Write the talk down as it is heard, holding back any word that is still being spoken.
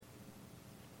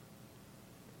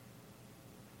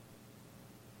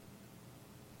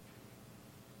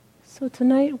So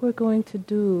tonight we're going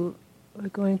to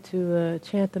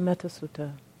chant the Metta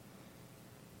Sutta.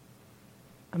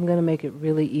 I'm going to make it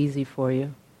really easy for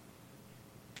you.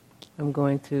 I'm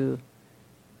going to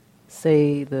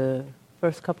say the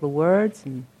first couple of words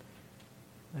and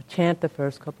chant the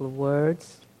first couple of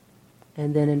words,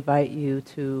 and then invite you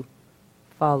to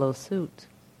follow suit,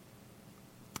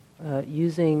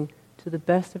 using to the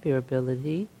best of your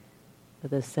ability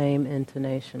the same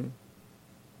intonation.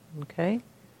 Okay?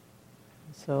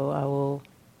 So I will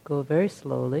go very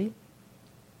slowly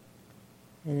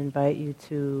and invite you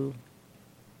to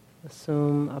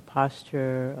assume a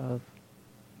posture of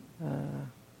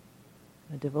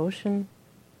a devotion,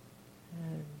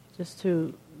 just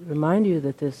to remind you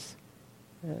that this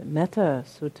Metta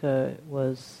Sutta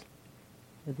was,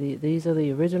 these are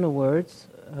the original words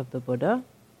of the Buddha,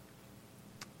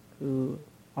 who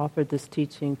offered this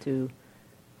teaching to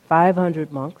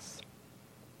 500 monks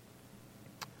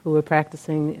who were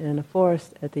practicing in a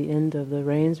forest at the end of the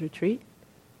rains retreat.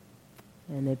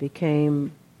 And they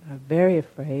became very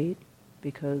afraid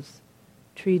because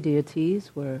tree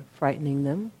deities were frightening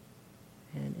them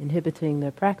and inhibiting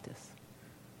their practice.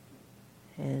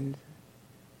 And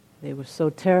they were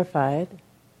so terrified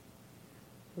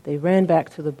that they ran back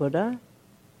to the Buddha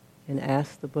and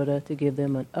asked the Buddha to give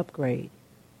them an upgrade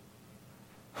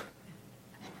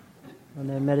on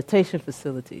their meditation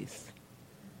facilities.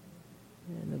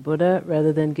 And the Buddha,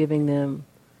 rather than giving them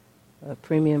a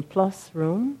premium plus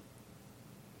room,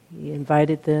 he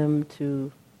invited them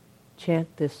to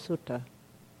chant this sutta,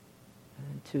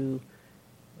 and to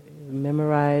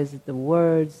memorize the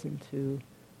words, and to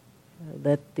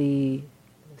let the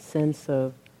sense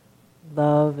of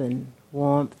love and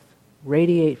warmth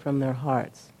radiate from their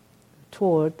hearts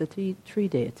toward the tree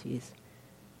deities.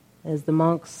 As the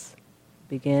monks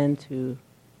began to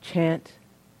chant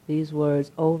these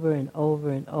words over and over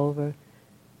and over,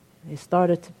 they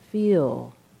started to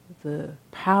feel the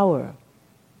power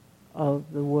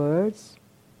of the words.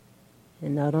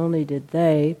 And not only did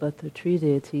they, but the tree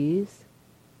deities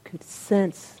could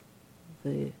sense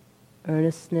the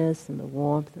earnestness and the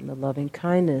warmth and the loving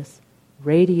kindness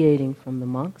radiating from the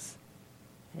monks.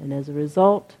 And as a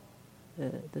result,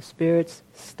 the spirits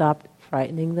stopped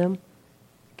frightening them,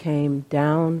 came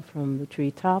down from the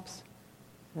treetops,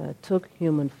 took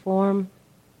human form,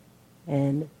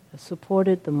 and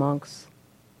supported the monks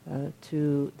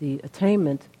to the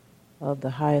attainment of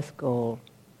the highest goal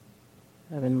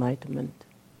of enlightenment.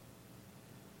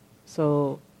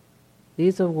 So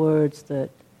these are words that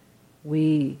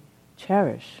we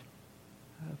cherish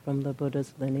from the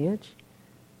Buddha's lineage,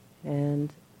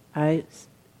 and I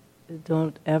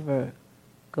don't ever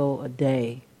go a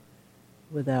day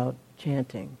without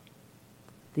chanting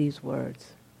these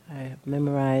words. I have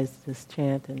memorized this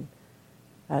chant, and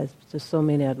there's just so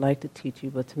many I'd like to teach you,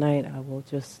 but tonight I will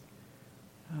just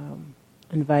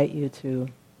invite you to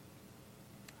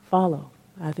follow.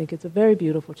 I think it's a very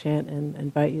beautiful chant, and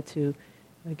invite you to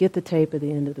get the tape at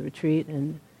the end of the retreat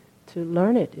and to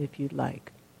learn it if you'd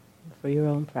like for your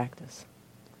own practice.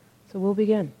 So we'll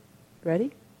begin.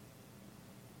 Ready?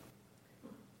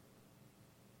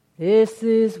 This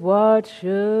is what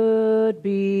should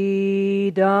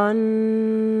be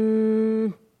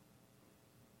done.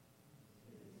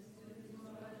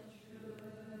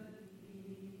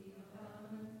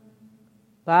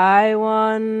 By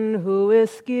one who is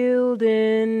skilled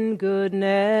in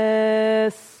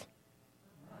goodness.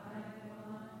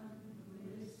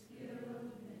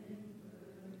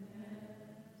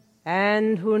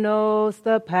 And who knows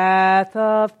the path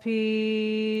of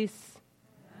peace.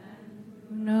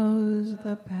 Knows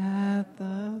the path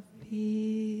of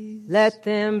peace. Let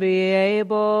them be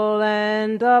able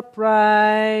and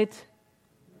upright.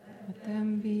 Let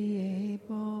them be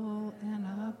able and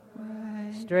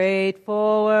upright.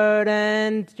 Straightforward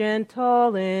and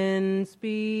gentle in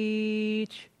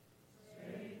speech.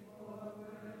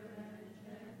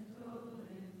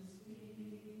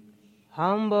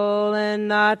 Humble and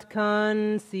not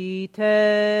conceited.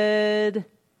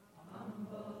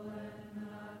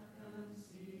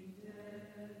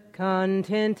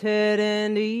 Contented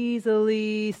and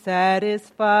easily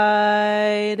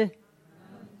satisfied.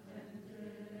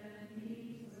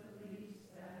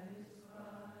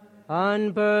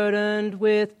 Unburdened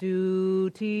with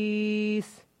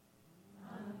duties.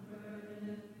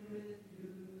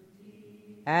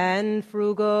 And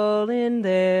frugal in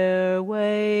their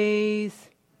ways.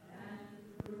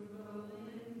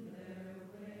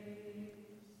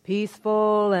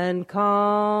 Peaceful and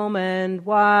calm and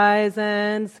wise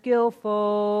and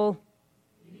skillful.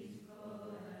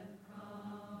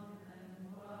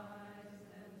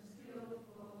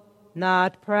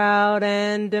 not proud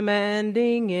and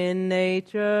demanding in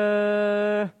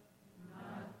nature,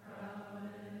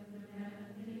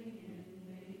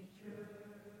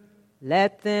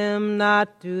 let them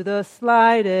not do the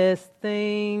slightest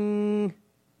thing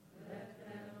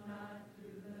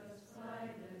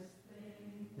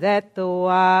that the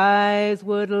wise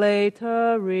would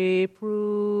later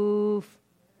reprove.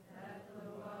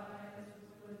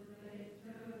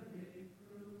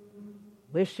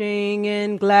 Wishing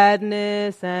in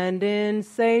gladness and in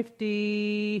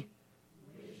safety,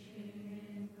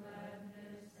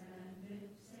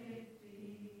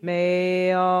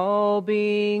 may all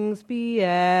beings be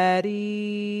at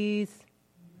ease.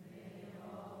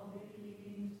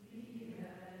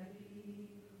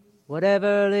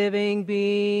 Whatever living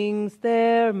beings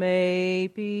there may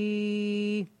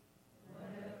be,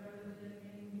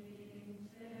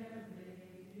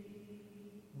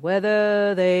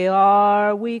 whether they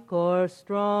are weak or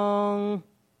strong,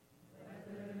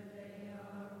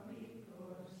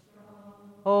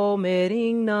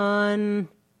 omitting none,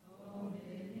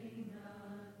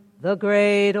 the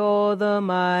great or the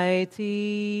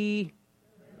mighty,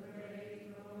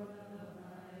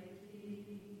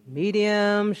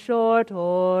 medium, short,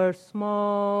 or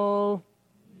small,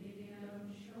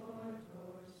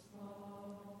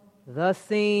 the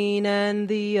seen and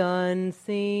the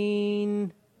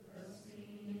unseen,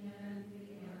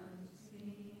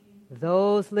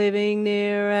 those living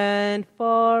near and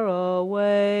far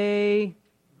away,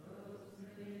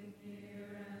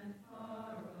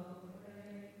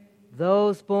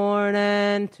 those born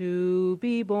and to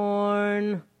be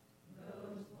born,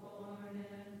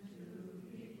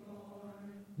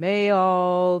 may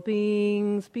all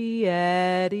beings be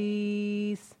at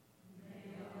ease.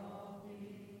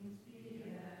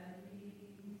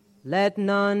 Let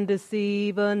none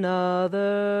deceive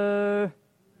another,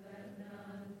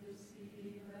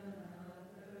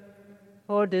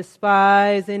 or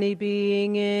despise any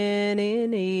being in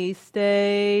any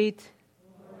state,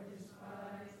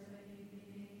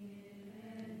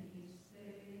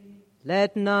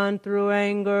 let none through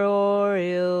anger or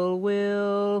ill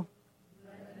will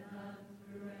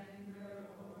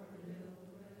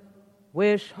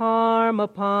wish harm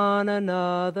upon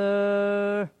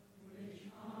another,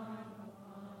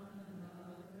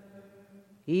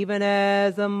 even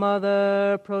as a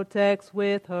mother protects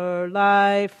with her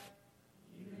life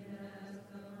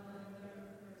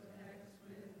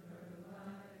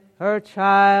her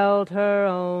child, her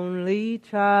only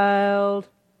child,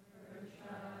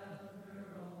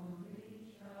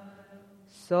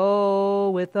 so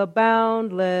with a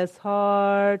boundless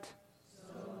heart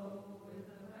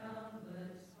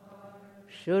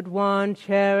should one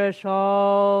cherish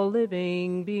all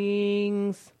living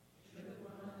beings,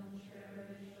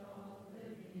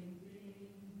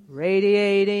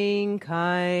 radiating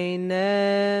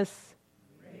kindness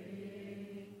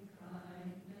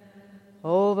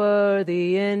over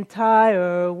the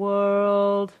entire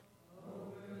world,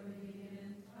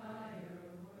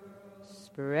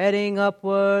 spreading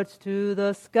upwards to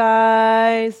the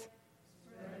skies,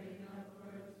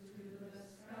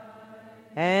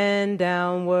 and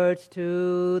downwards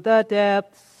to the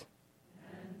depths,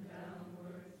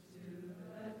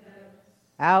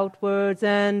 outwards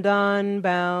and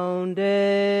unbounded,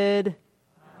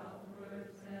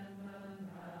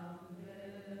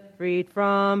 freed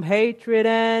from hatred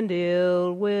and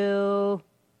ill will,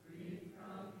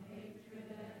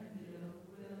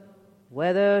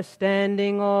 whether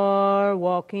standing or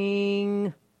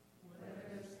walking,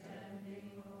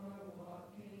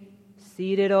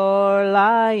 seated or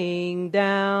lying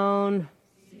down,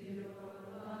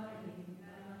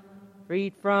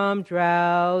 freed from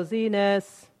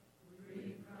drowsiness.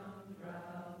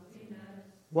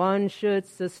 One should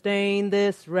sustain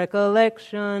this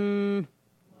recollection.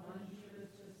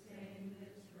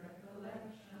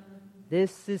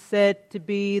 This is said to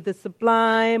be the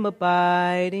sublime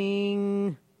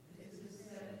abiding.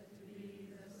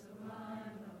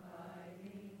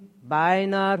 By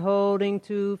not holding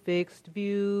to fixed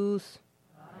views,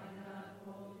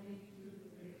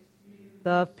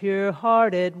 the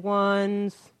pure-hearted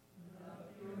ones,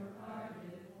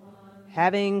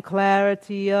 having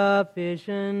clarity of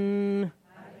vision,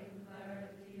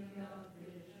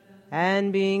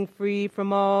 and being free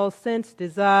from all sense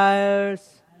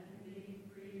desires,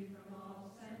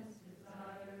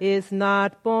 is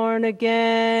not born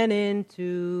again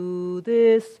into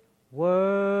this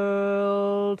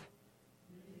world.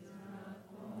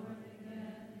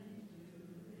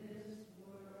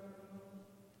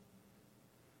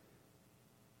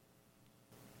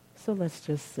 So let's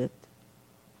just sit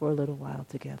for a little while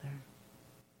together.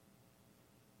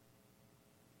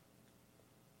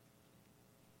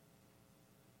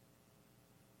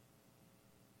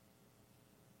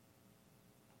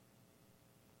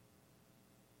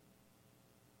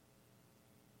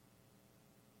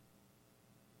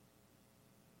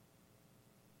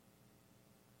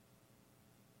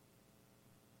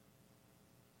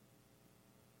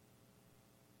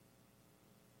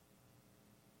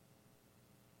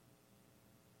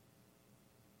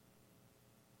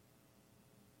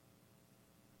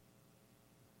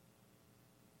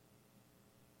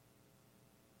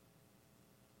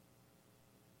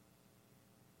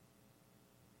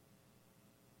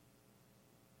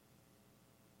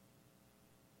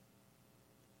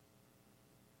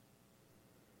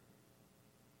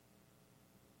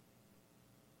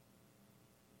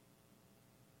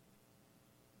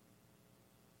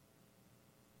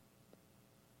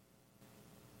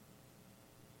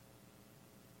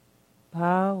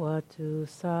 Bhavatu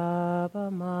Sabba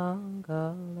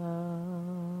Mangala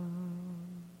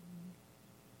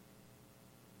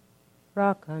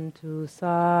Rakantu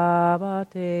Sabba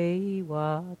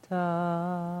Devata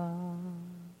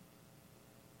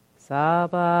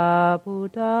Sabba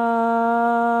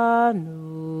Buddha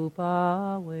Nupavena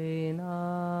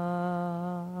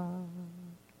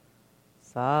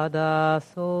Sada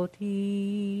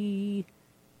Soti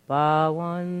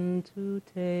Bhavantu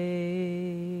Te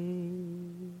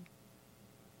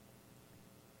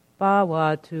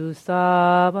Bhavatu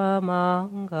Sabba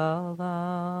Mangalam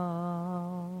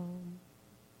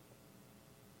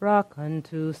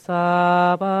Rakantu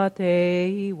Sabba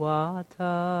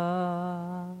Devata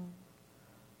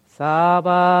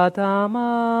Sabba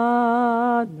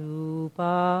Dhamma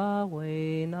Nupavena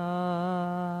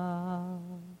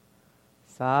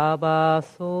Sabba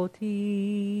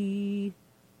Soti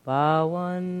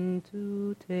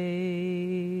Bhavantu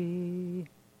Te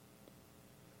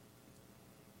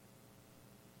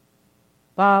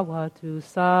Bhavatu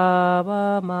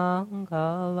Sabba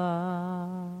Mangala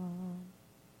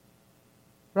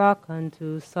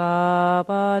Rakantu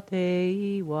Sabba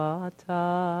Devata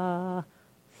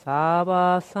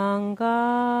Sabba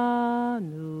Sangha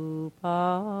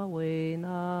Nupavena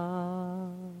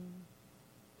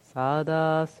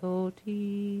Sada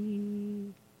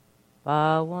Soti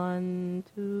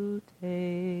Bhavantu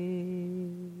Te.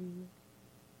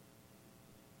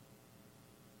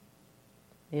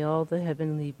 May all the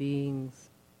heavenly beings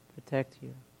protect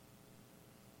you.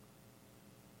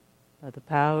 By the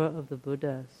power of the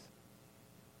Buddhas,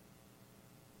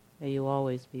 may you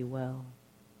always be well.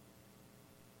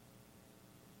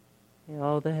 May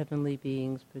all the heavenly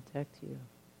beings protect you.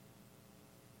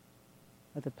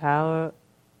 By the power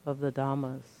of the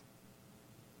Dhammas,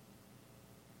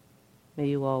 may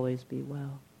you always be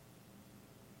well.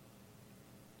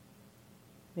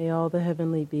 May all the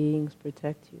heavenly beings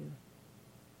protect you.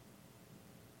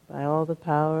 By all the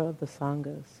power of the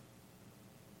Sanghas,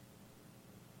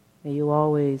 may you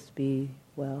always be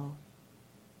well.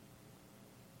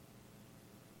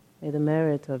 May the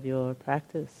merit of your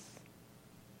practice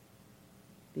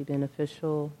be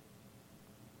beneficial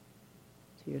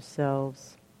to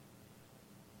yourselves,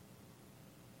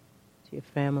 to your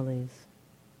families,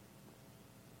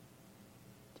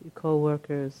 to your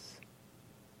co-workers,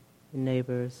 your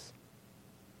neighbors,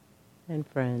 and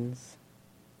friends.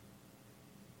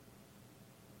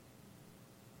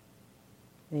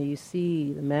 May you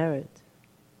see the merit,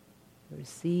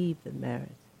 receive the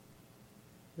merit,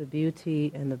 the beauty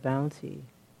and the bounty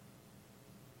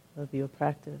of your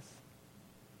practice.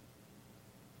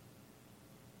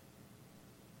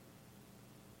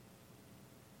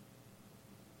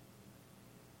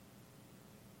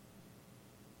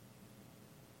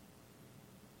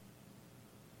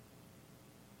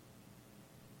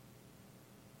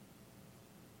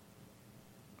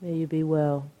 May you be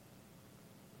well.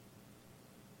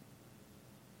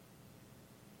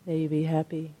 May you be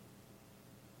happy,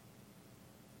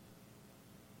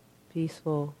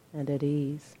 peaceful, and at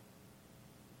ease.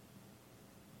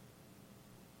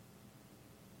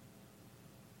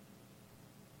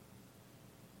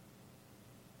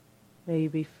 May you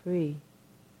be free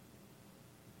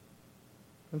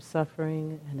from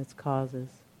suffering and its causes.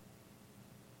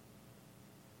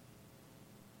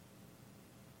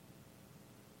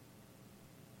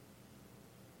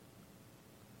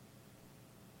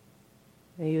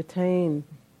 May you attain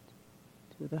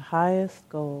to the highest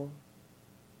goal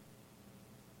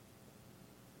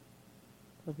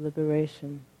of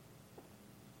liberation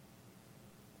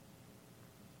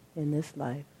in this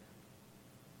life.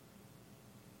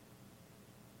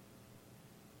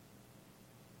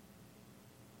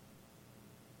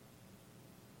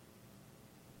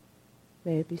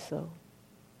 May it be so.